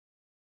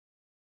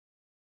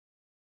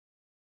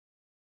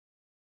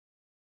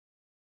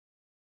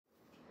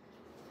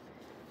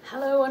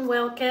Hello and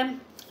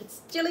welcome.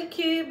 It's Jilly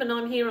Cube and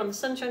I'm here on the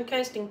Sunshine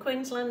Coast in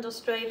Queensland,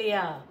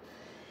 Australia.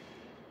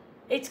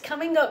 It's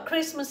coming up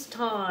Christmas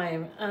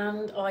time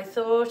and I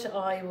thought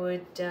I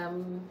would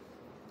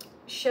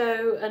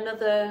show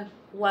another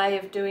way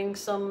of doing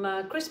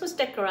some Christmas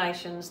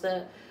decorations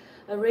that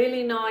are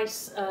really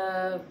nice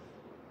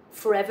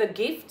forever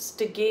gifts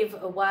to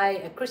give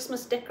away a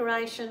Christmas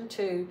decoration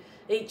to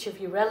each of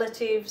your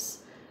relatives.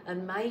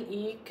 And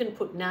you can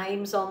put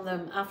names on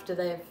them after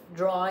they've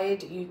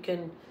dried. You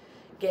can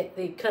get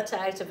the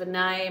cutout of a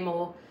name,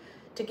 or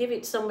to give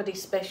it somebody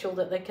special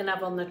that they can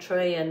have on the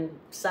tree and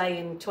say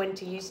in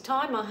 20 years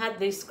time I had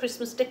this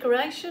Christmas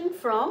decoration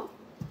from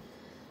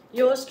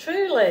yours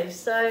truly.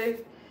 So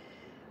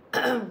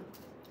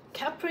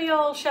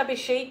Capriole Shabby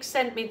Chic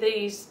sent me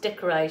these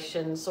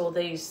decorations or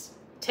these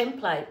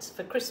templates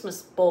for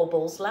Christmas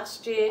baubles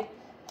last year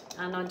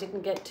and I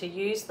didn't get to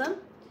use them.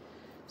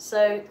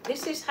 So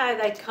this is how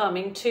they come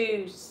in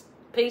two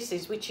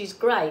pieces, which is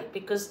great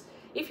because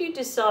if you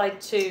decide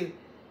to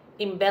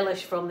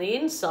embellish from the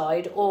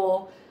inside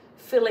or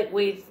fill it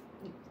with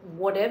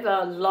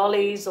whatever,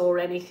 lollies or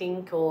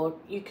anything, or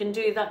you can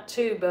do that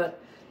too,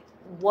 but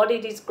what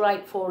it is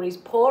great for is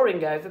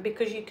pouring over,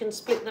 because you can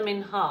split them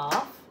in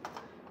half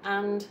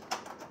and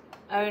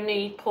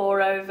only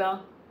pour over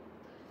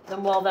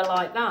them while they're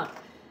like that.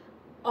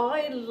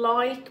 I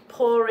like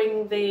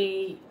pouring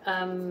the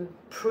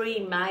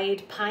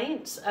pre-made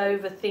paints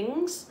over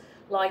things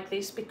like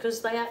this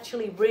because they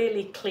actually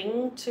really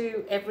cling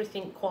to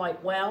everything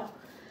quite well.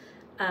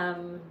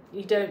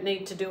 You don't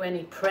need to do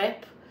any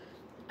prep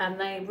and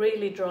they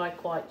really dry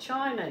quite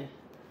shiny.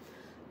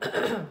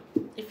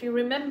 If you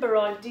remember,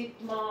 I did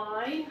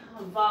my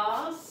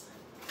vase.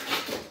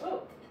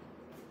 Oh,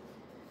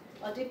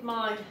 I did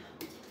my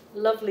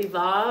lovely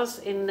vase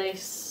in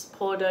this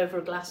poured over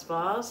a glass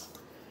vase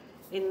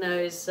in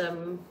those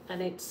and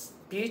it's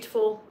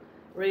beautiful,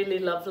 really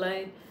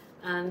lovely,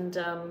 and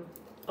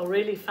I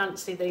really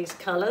fancy these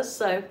colours,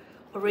 so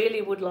I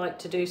really would like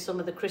to do some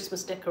of the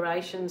Christmas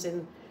decorations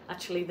in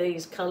actually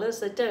these colours.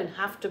 They don't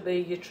have to be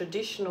your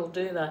traditional,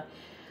 do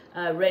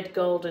they? Red,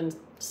 gold and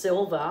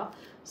silver.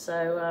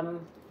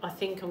 So I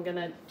think I'm going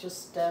to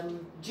just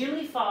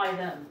jillify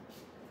them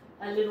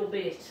a little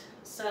bit.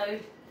 So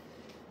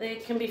they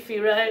can be for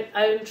your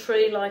own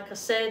tree, like I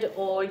said,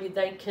 or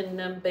they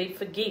can be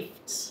for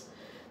gifts.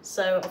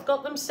 So I've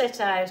got them set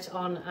out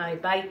on a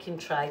baking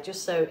tray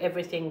just so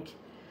everything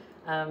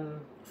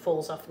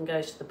falls off and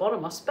goes to the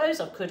bottom. I suppose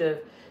I could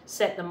have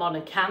set them on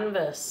a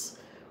canvas,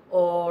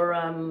 or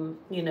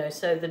you know,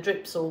 so the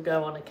drips all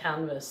go on a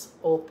canvas,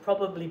 or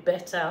probably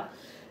better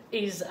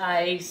is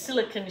a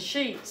silicone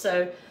sheet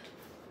so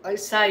I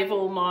save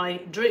all my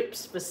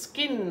drips for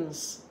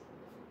skins.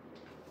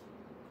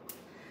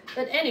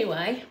 But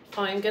anyway,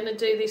 I'm going to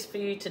do this for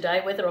you today,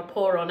 whether I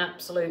pour on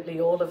absolutely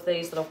all of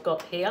these that I've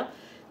got here.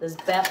 There's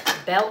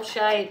bell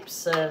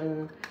shapes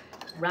and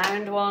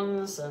round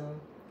ones and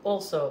all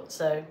sorts.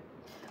 So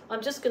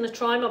I'm just going to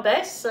try my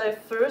best. So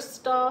for a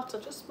start,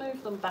 I'll just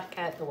move them back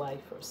out the way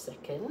for a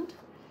second.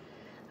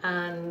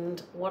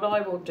 And what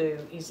I will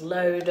do is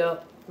load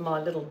up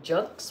my little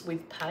jugs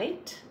with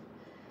paint.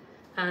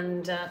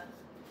 And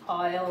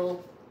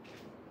I'll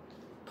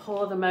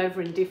pour them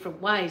over in different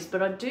ways.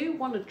 But I do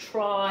want to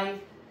try,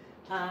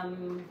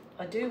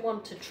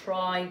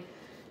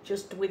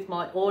 just with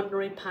my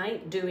ordinary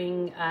paint,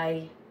 doing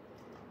a,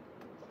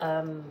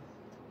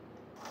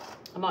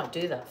 I might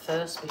do that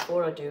first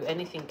before I do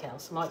anything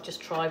else. I might just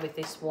try with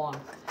this one.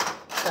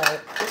 So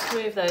just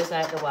move those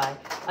out of the way.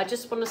 I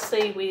just want to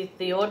see with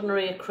the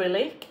ordinary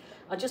acrylic,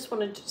 I just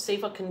want to see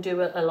if I can do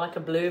like a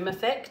bloom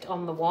effect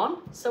on the one.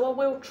 So I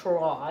will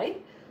try.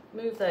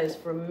 Move those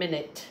for a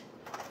minute.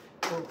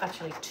 Well,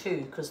 actually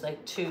two, because they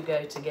two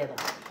go together.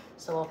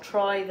 So I'll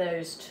try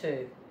those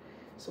two.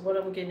 So what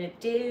I'm going to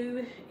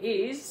do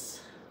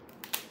is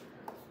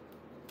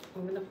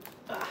I'm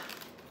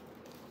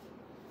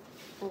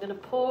going to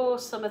pour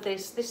some of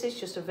this. This is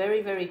just a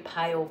very, very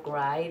pale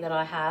grey that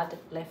I had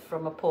left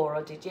from a pour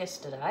I did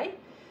yesterday.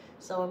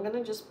 So I'm going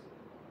to just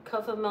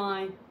cover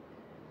my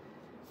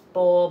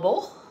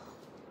bauble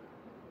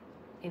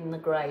in the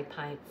grey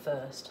paint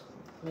first.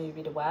 Move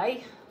it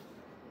away.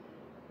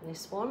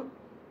 This one.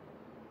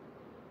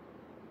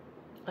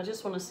 I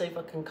just want to see if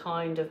I can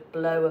kind of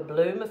blow a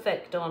bloom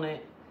effect on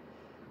it.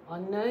 I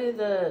know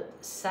that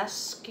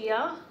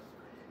Saskia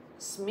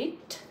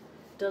Smith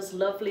does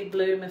lovely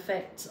bloom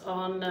effects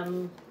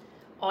on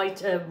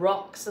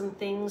rocks and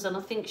things, and I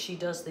think she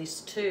does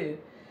this too,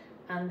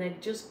 and they're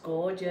just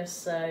gorgeous.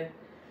 So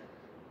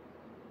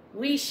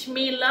wish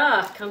me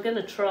luck. I'm going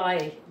to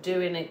try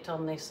doing it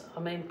on this. I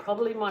mean,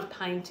 probably my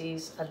paint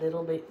is a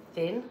little bit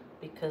thin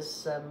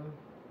because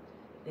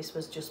this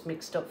was just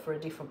mixed up for a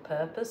different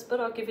purpose,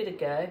 but I'll give it a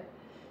go.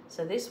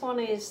 So this one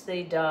is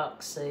the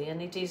dark sea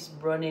and it is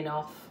running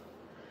off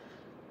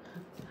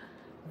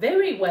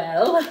very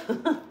well.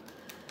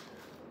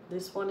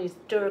 This one is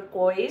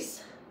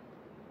turquoise.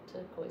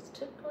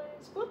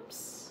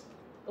 Whoops.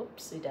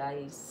 Oopsie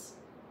days.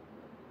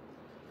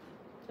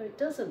 So it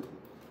doesn't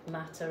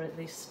matter at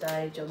this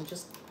stage. I'm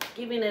just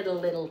giving it a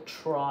little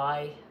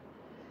try.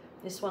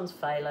 This one's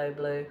phthalo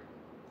blue.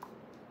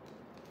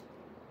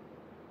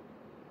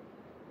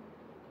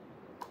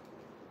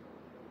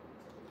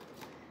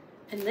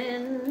 And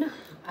then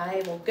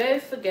I will go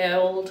for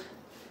gold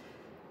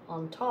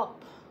on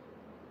top.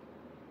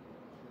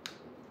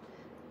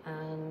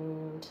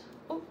 And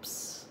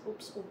oops.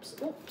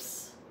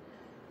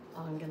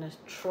 I'm gonna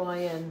try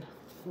and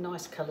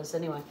nice colours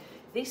anyway.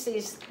 This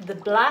is the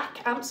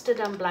black,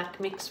 Amsterdam black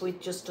mixed with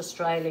just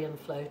Australian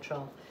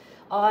Floetrol.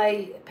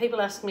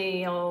 People ask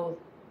me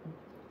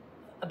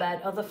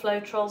about other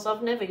Floetrols.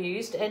 I've never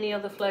used any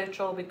other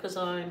Floetrol because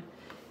I'm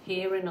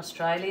here in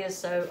Australia,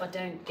 so I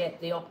don't get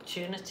the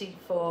opportunity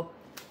for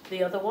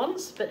the other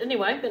ones. But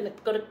anyway,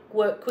 I've got to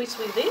work quiz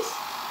with this.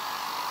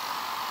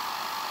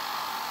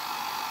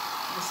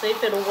 We'll see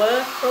if it'll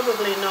work.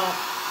 Probably not.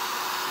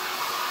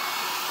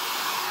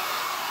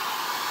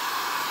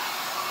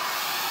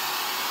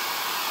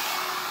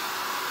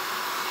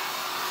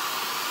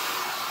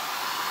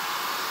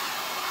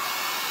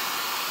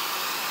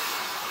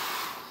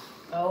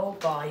 Oh,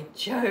 by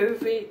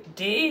Jove, it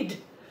did.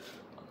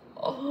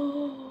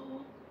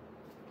 Oh,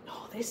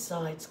 this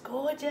side's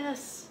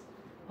gorgeous.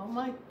 Oh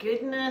my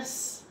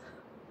goodness.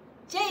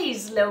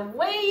 Jeez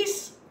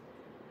Louise.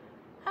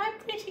 How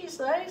pretty is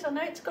those? I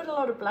know it's got a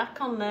lot of black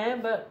on there,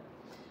 but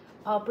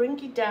I'll bring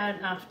you down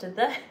after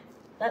that.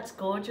 That's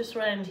gorgeous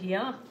round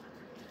here.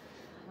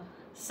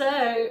 So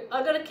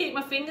I've got to keep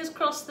my fingers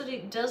crossed that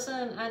it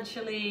doesn't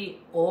actually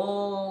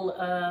all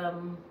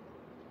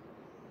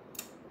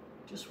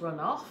just run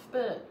off,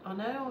 but I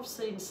know I've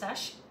seen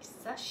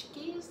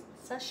Saskia,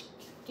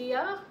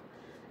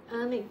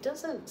 and it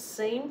doesn't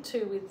seem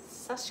to with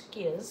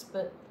Saskia's,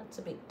 but that's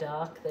a bit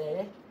dark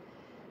there.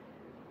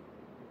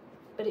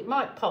 But it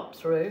might pop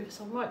through,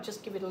 so I might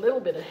just give it a little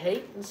bit of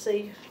heat and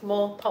see if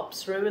more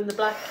pops through in the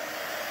black.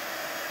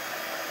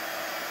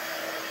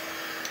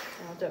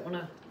 I don't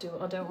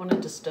want to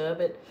disturb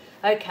it.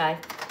 Okay,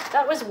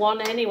 that was one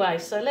anyway,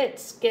 so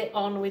let's get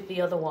on with the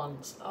other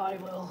ones. I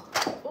will.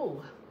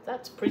 Oh,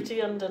 that's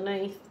pretty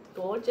underneath.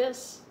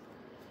 Gorgeous.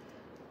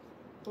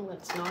 Oh,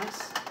 that's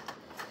nice.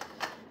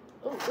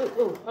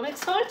 Oh, I'm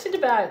excited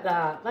about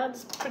that.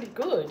 That's pretty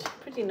good,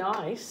 pretty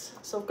nice.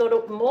 So I've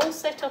got them all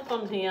set up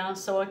on here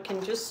so I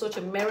can just sort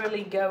of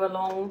merrily go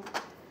along.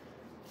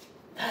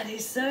 That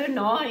is so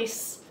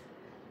nice.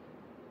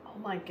 Oh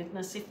my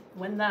goodness,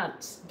 when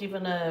that's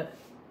given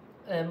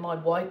my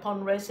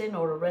wipe-on resin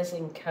or a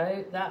resin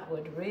coat, that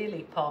would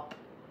really pop.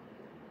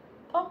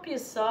 Pop your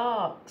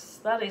socks.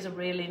 That is a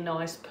really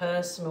nice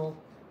personal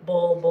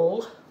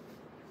bauble.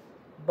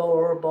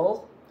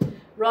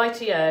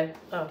 Rightio.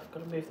 Oh, I've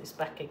got to move this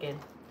back again.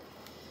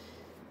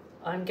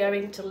 I'm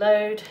going to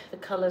load the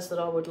colours that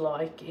I would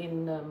like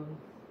in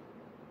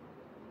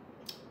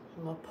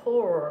my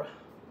pour.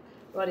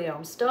 Rightio,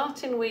 I'm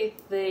starting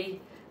with the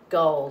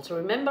gold. So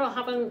remember, I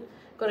haven't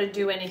got to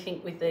do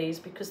anything with these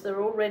because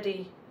they're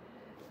already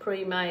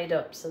pre-made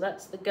up. So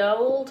that's the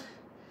gold.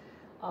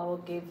 I will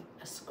give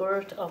a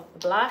squirt of the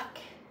black.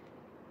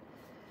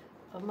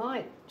 I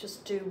might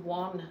just do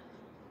one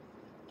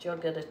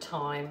jug at a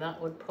time.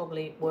 That would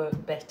probably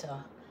work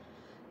better.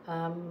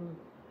 And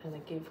I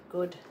give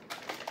good.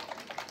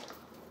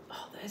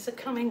 Oh, those are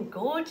coming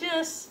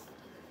gorgeous.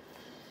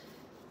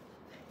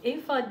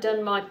 If I'd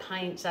done my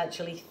paints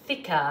actually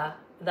thicker,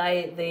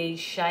 the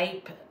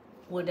shape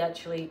would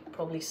actually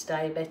probably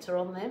stay better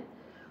on them.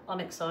 I'm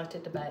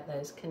excited about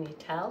those, can you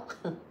tell?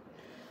 I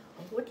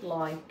would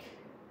like,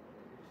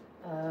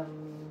 I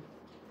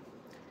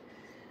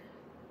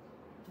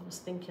was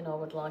thinking I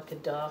would like a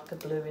darker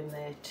blue in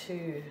there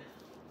too.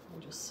 I'll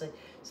just see.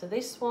 So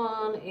this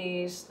one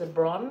is the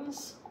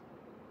bronze.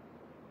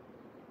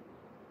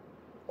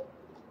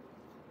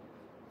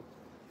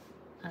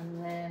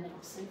 And then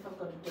I'll see if I've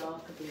got a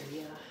darker blue.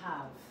 Yeah, I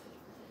have.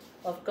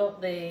 I've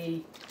got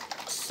the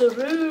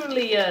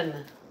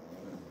cerulean.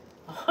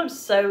 I'm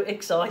so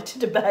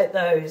excited about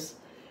those.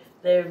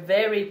 They're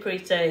very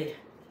pretty.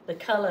 The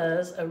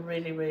colours are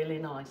really, really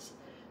nice.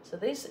 So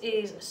this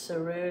is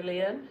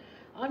cerulean.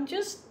 I'm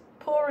just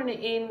pouring it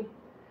in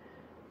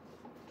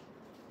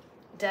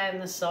down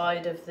the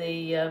side of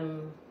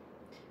the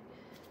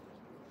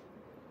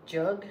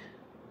jug.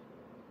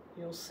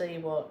 You'll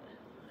see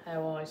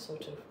how I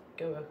sort of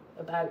go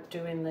about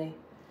doing the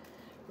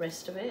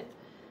rest of it.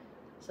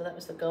 So that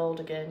was the gold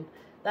again.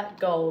 That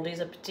gold is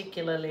a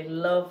particularly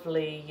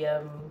lovely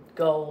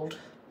gold.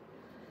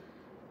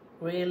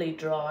 Really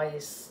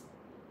dries,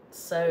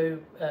 so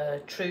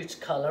true to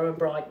colour and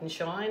bright and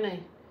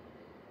shiny.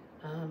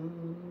 I'll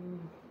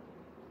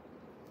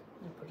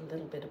put a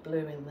little bit of blue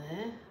in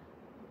there.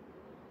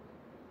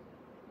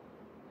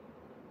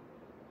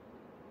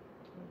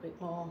 A little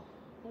bit more.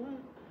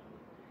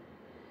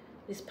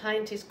 This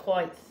paint is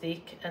quite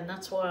thick, and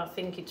that's why I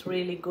think it's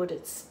really good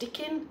at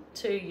sticking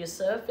to your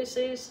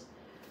surfaces.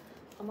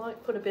 I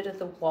might put a bit of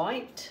the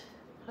white.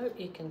 Hope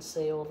you can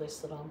see all this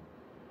that I'm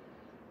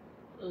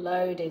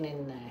loading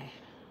in there.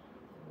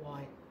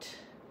 White.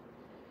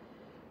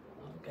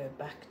 I'll go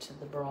back to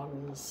the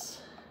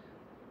bronze.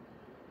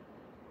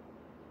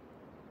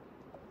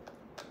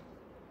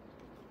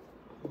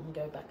 and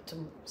go back to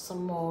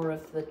some more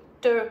of the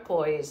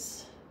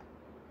turquoise.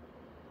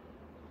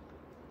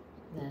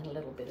 Then a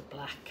little bit of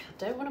black. I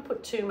don't want to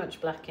put too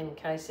much black in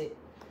case it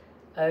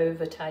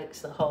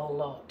overtakes the whole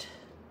lot.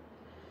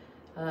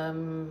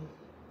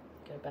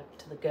 Go back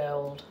to the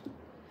gold.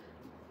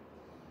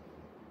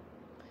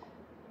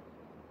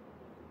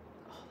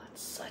 Oh,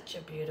 that's such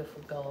a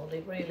beautiful gold,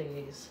 it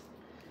really is.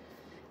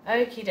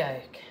 Okie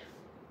doke.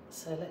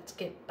 So let's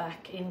get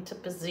back into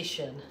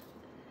position.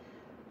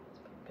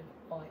 Put a bit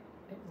of white,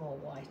 a bit more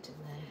white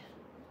in there.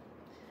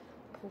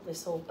 Pull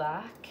this all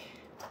back.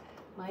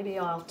 Maybe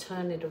I'll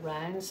turn it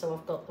around so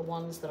I've got the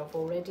ones that I've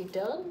already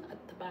done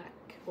at the back,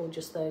 or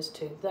just those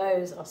two.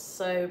 Those are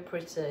so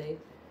pretty.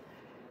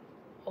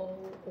 Oh,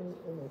 oh,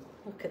 oh,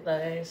 look at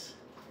those.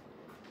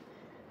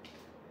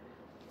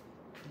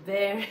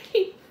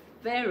 Very,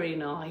 very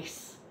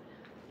nice.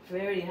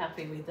 Very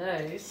happy with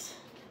those.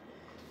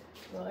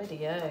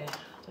 Rightio.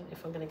 I don't know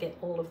if I'm going to get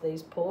all of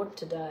these poured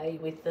today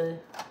with the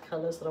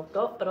colours that I've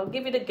got, but I'll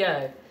give it a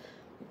go.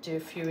 Do a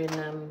few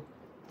in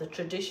the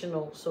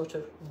traditional sort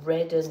of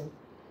red and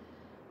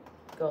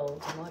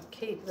gold. I might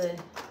keep the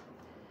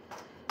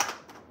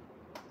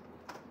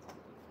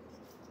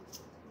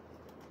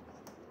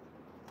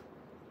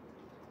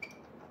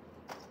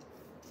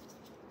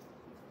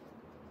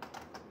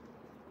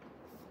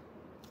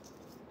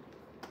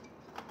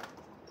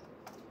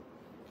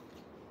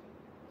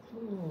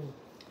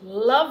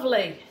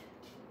lovely.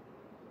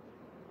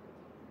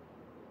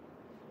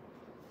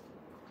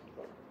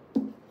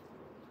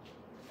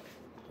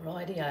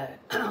 Rightio.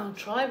 I'll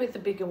try with the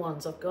bigger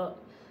ones. I've got,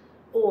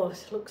 oh,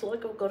 it looks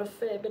like I've got a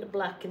fair bit of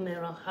black in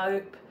there. I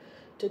hope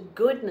to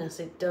goodness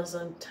it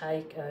doesn't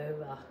take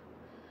over.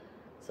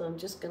 So I'm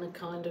just going to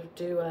kind of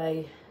do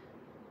a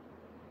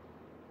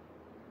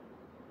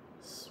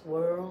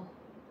swirl.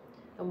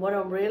 And what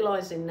I'm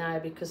realising now,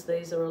 because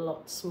these are a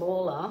lot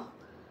smaller,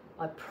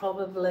 I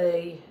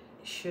probably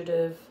should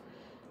have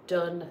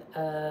done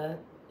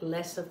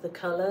less of the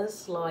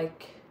colours,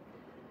 like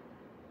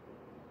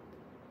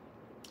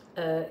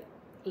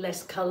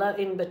less colour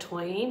in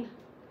between,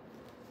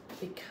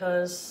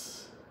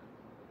 because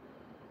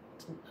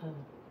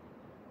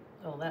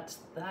oh,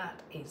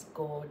 that is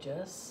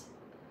gorgeous.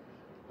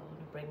 I want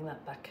to bring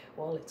that back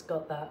while it's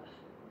got that.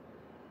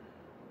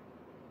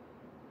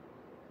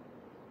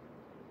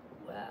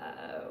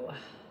 Wow.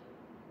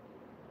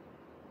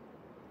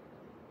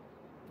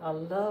 I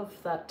love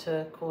that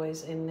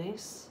turquoise in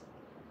this.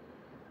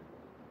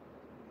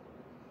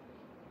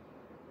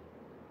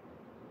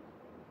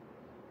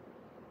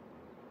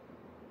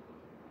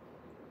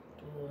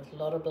 Ooh, there's a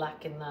lot of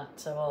black in that,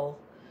 so I'll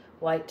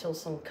wait till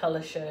some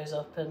colour shows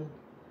up and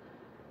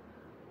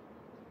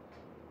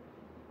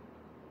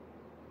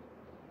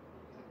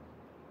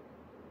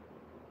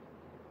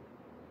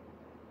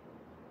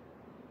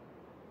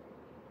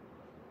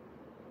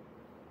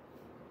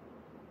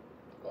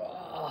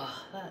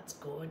that's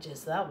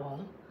gorgeous, that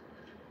one.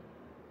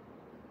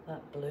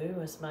 That blue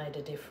has made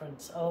a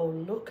difference. Oh,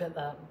 look at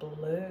that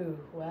blue.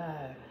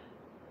 Wow.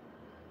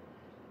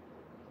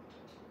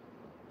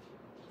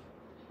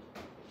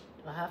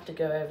 I have to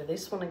go over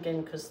this one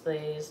again because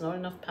there's not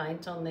enough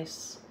paint on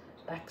this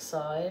back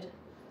side.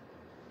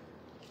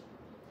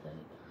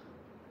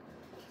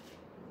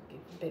 Give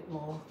a bit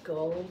more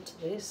gold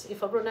to this.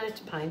 If I run out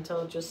of paint,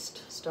 I'll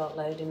just start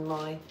loading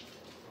my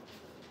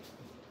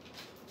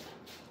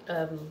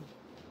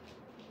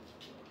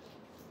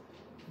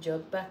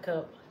jug back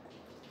up.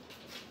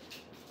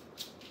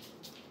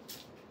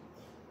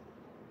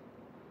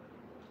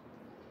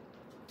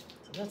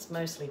 So that's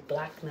mostly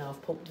black now.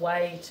 I've put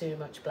way too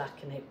much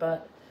black in it,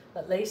 but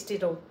at least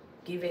it'll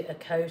give it a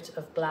coat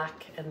of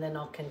black, and then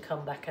I can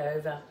come back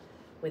over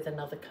with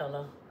another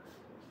colour.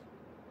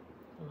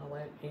 And I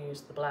won't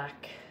use the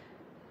black.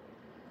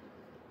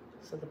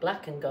 So the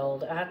black and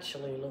gold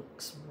actually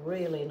looks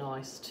really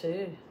nice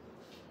too.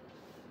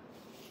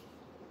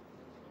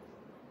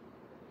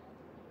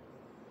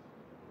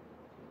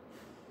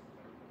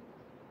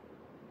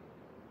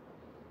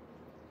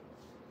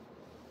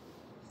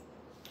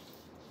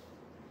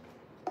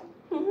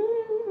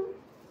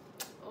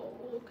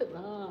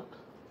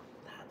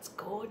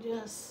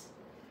 Gorgeous.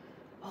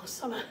 Oh,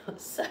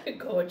 so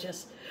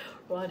gorgeous.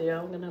 Rightio,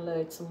 I'm going to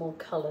load some more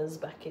colours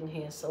back in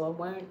here, so I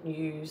won't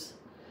use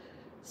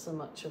so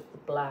much of the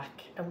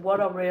black. And what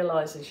I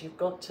realise is you've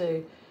got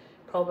to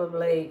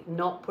probably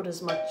not put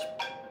as much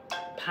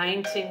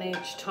paint in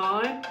each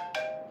time.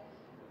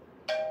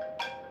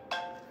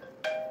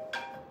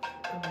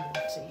 Oh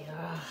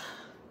dear.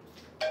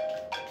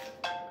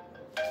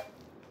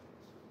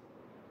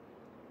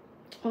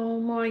 Oh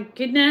my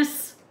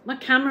goodness, my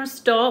camera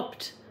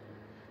stopped.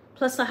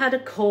 Plus I had a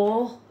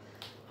call.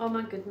 Oh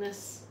my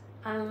goodness.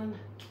 And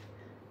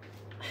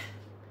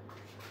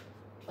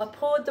I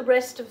poured the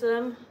rest of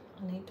them.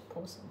 I need to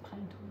pour some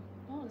paint on.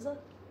 Oh, is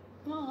that?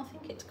 Oh, I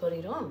think it's got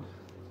it on.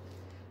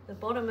 The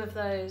bottom of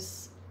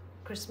those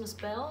Christmas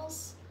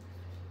bells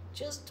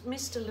just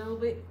missed a little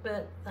bit,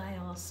 but they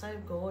are so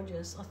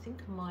gorgeous. I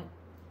think I might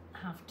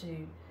have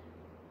to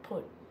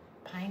put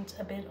paint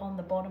a bit on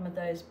the bottom of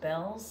those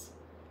bells,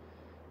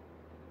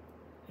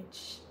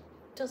 which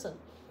doesn't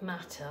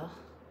matter.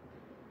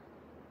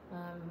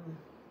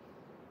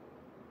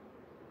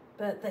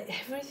 But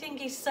everything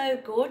is so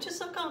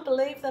gorgeous. I can't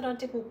believe that I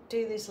didn't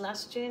do this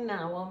last year.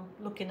 Now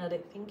I'm looking at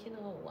it thinking,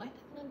 oh, why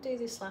didn't I do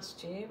this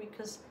last year?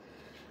 Because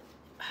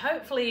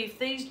hopefully if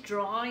these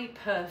dry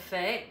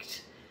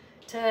perfect,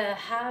 to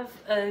have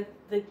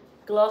the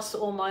gloss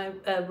or my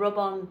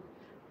rub-on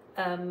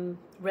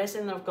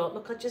resin that I've got.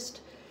 Look, I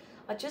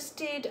just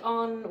did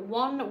on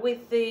one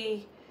with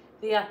the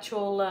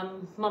actual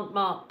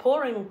Grimart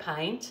pouring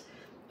paint.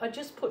 I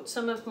just put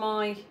some of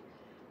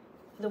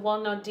the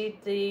one I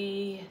did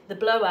the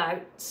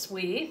blowouts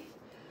with.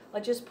 I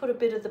just put a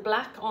bit of the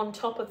black on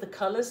top of the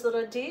colours that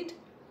I did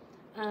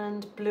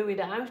and blew it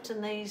out,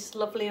 and these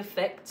lovely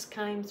effects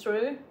came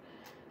through.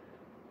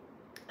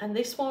 And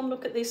this one,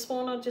 look at this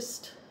one,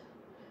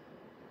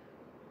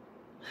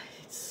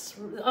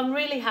 I'm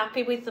really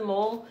happy with them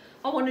all.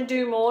 I want to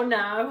do more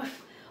now.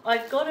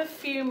 I've got a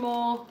few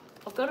more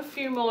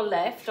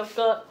left. I've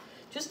got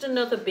just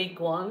another big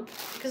one,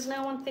 because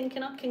now I'm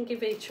thinking I can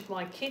give each of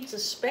my kids a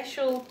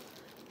special,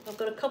 I've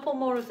got a couple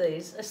more of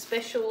these, a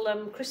special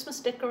Christmas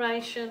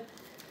decoration.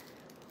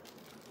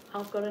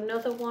 I've got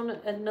another one,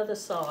 another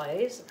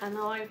size, and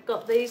I've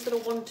got these that I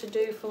want to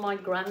do for my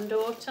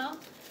granddaughter.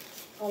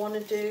 I want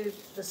to do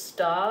the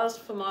stars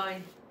for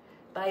my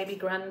baby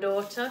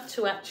granddaughter,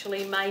 to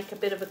actually make a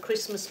bit of a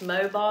Christmas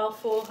mobile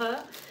for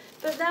her.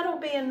 But that'll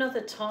be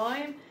another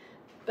time.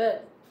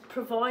 But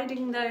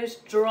providing those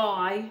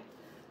dry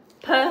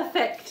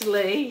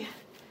perfectly,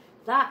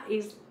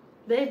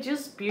 they're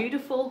just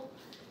beautiful.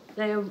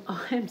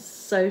 I'm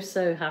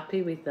so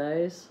happy with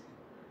those.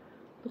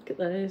 Look at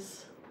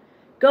those.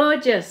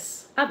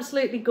 Gorgeous,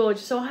 absolutely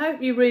gorgeous. So I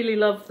hope you really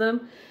love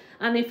them.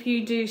 And if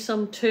you do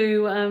some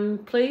too,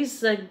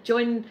 please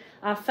join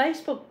our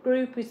Facebook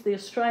group with the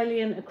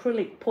Australian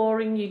Acrylic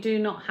Pouring. You do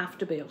not have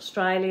to be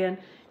Australian,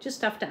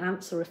 just have to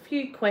answer a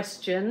few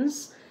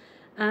questions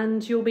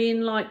and you'll be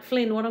in like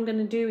Flynn. What I'm going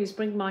to do is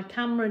bring my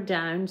camera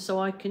down so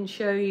I can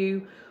show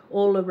you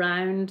all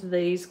around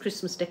these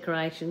Christmas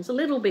decorations a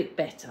little bit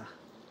better.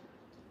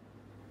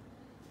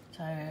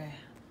 So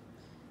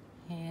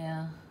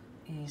here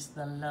is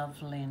the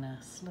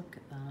loveliness. Look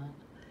at that.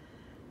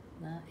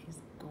 That is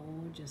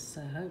gorgeous.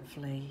 So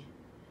hopefully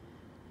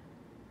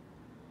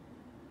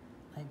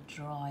they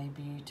dry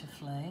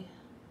beautifully.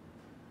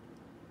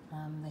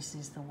 This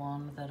is the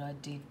one that I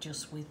did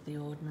just with the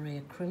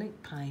ordinary acrylic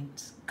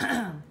paints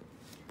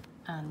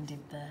and did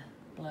the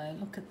blow.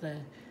 Look at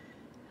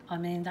I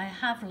mean, they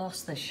have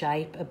lost the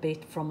shape a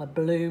bit from a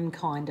bloom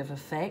kind of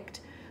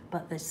effect,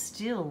 but they're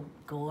still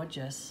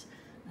gorgeous.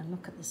 And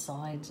look at the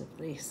sides of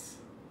this.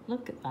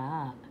 Look at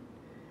that.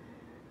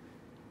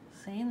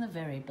 See, in the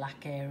very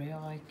black area,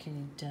 I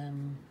could,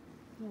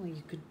 well,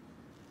 you could,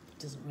 it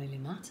doesn't really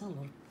matter. A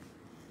lot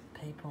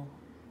of people,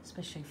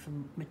 especially for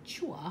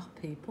mature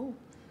people,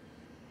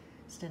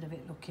 instead of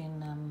it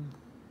looking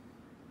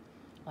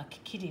like a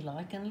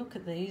kiddie-like. And look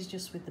at these,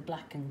 just with the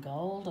black and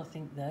gold. I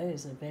think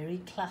those are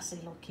very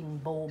classy-looking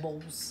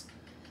baubles.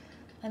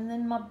 And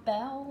then my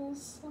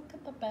bells. Look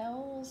at the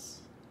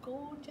bells.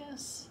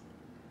 Gorgeous.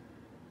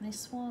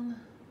 This one,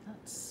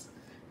 that's.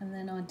 And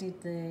then I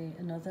did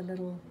another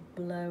little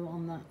blow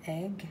on that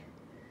egg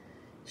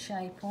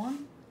shape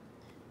one.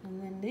 And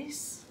then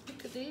this,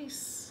 look at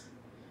this.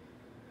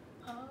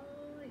 Oh,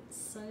 it's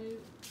so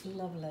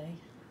lovely.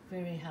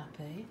 Very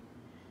happy.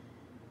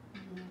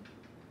 And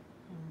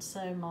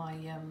so my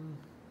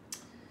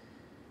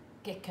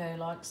gecko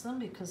likes them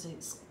because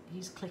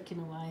he's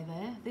clicking away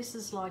there. This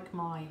is like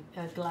my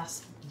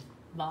glass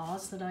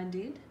vase that I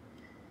did.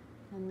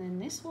 And then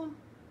this one.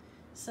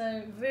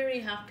 So very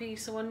happy.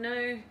 So I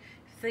know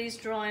if these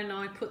dry and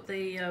I put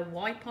the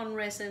wipe on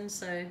resin,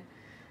 so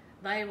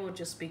they will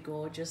just be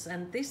gorgeous.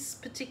 And this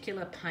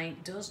particular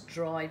paint does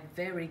dry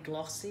very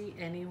glossy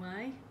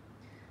anyway.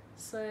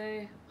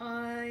 So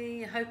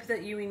I hope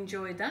that you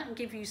enjoyed that and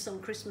give you some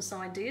Christmas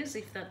ideas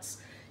if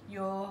that's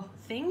your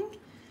thing.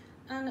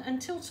 And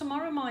until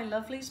tomorrow, my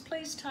lovelies,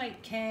 please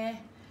take care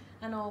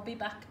and I'll be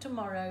back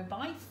tomorrow.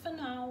 Bye for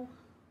now.